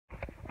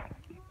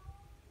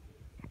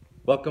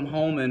Welcome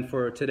home, and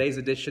for today's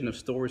edition of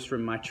Stories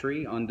from My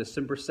Tree on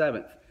December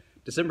 7th.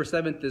 December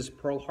 7th is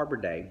Pearl Harbor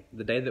Day,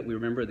 the day that we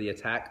remember the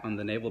attack on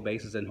the naval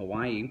bases in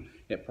Hawaii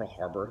at Pearl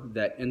Harbor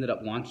that ended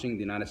up launching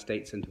the United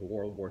States into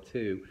World War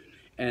II.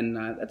 And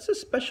that's a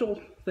special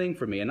thing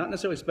for me, and not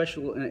necessarily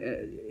special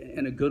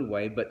in a good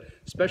way, but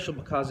special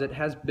because it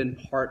has been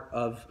part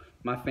of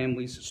my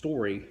family's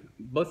story.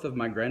 Both of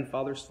my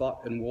grandfathers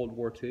fought in World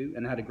War II,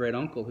 and I had a great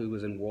uncle who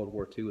was in World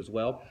War II as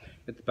well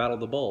at the Battle of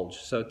the Bulge.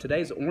 So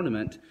today's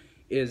ornament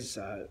is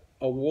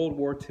a World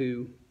War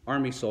II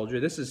Army soldier.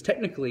 This is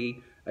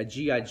technically a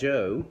G.I.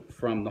 Joe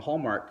from the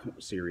Hallmark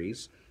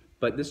series,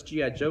 but this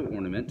G.I. Joe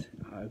ornament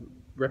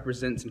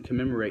represents and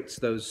commemorates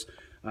those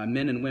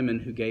men and women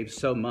who gave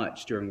so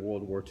much during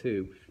World War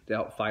II to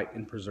help fight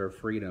and preserve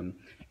freedom.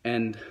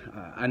 And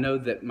I know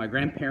that my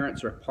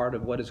grandparents are part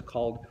of what is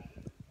called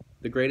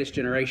the greatest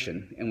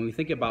generation. And when we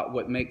think about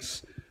what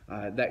makes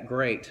that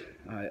great,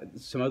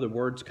 some other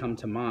words come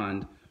to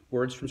mind,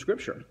 words from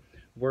Scripture.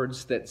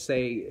 Words that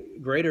say,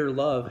 greater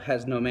love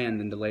has no man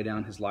than to lay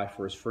down his life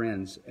for his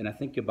friends. And I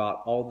think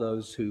about all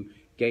those who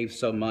gave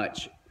so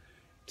much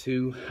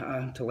to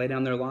lay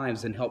down their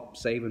lives and help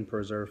save and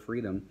preserve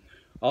freedom.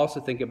 I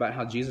also think about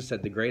how Jesus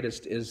said the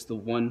greatest is the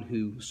one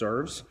who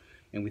serves.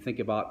 And we think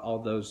about all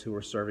those who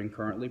are serving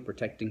currently,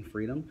 protecting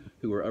freedom,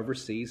 who are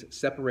overseas,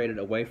 separated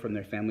away from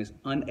their families,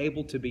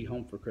 unable to be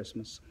home for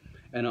Christmas.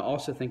 And I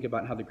also think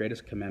about how the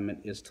greatest commandment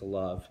is to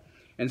love.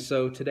 And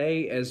so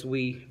today, as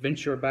we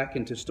venture back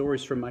into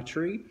Stories from My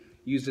Tree,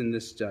 using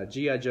this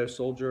G.I. Joe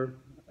soldier,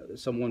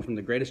 someone from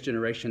the greatest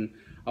generation,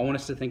 I want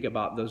us to think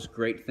about those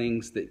great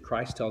things that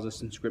Christ tells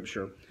us in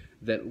Scripture,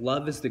 that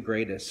love is the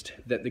greatest,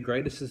 that the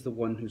greatest is the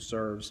one who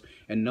serves,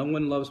 and no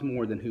one loves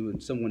more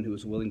than someone who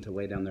is willing to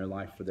lay down their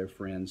life for their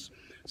friends.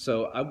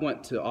 So I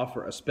want to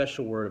offer a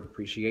special word of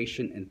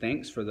appreciation and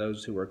thanks for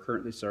those who are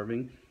currently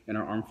serving in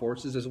our armed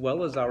forces, as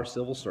well as our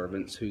civil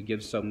servants who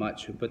give so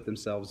much, who put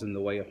themselves in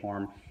the way of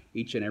harm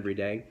each and every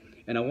day.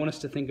 And I want us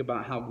to think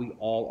about how we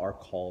all are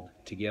called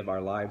to give our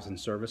lives in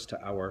service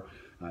to our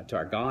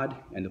God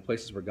and the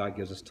places where God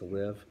gives us to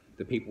live,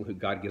 the people who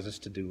God gives us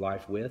to do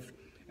life with.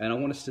 And I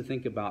want us to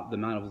think about the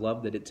amount of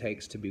love that it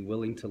takes to be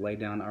willing to lay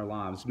down our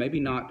lives.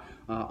 Maybe not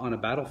on a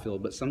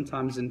battlefield, but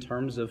sometimes in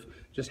terms of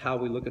just how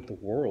we look at the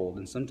world,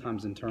 and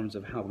sometimes in terms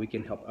of how we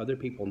can help other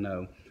people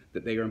know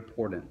that they are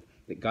important,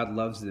 that God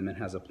loves them and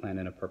has a plan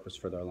and a purpose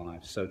for their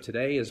lives. So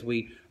today, as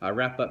we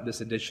wrap up this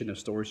edition of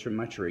Stories from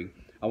My Tree,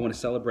 I want to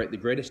celebrate the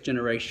greatest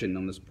generation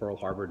on this Pearl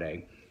Harbor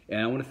Day. And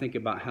I want to think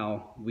about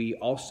how we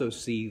also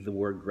see the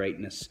word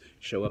greatness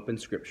show up in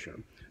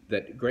Scripture,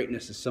 that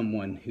greatness is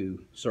someone who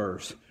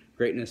serves.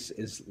 Greatness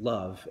is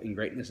love, and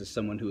greatness is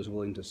someone who is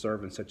willing to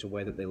serve in such a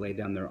way that they lay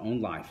down their own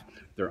life,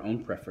 their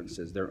own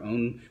preferences, their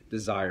own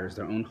desires,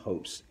 their own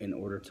hopes in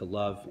order to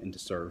love and to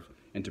serve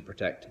and to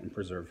protect and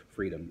preserve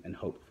freedom and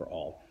hope for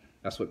all.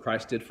 That's what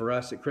Christ did for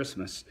us at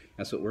Christmas.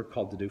 That's what we're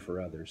called to do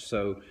for others.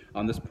 So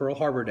on this Pearl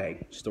Harbor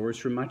Day, Stories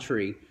from My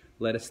Tree,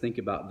 let us think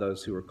about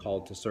those who are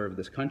called to serve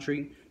this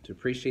country, to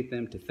appreciate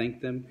them, to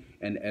thank them,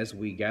 and as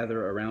we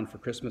gather around for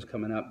Christmas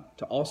coming up,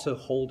 to also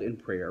hold in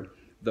prayer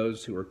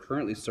those who are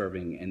currently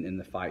serving in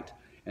the fight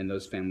and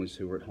those families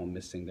who are at home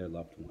missing their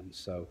loved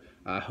ones. So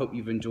I hope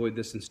you've enjoyed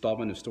this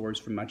installment of Stories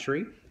from My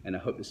Tree, and I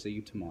hope to see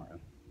you tomorrow.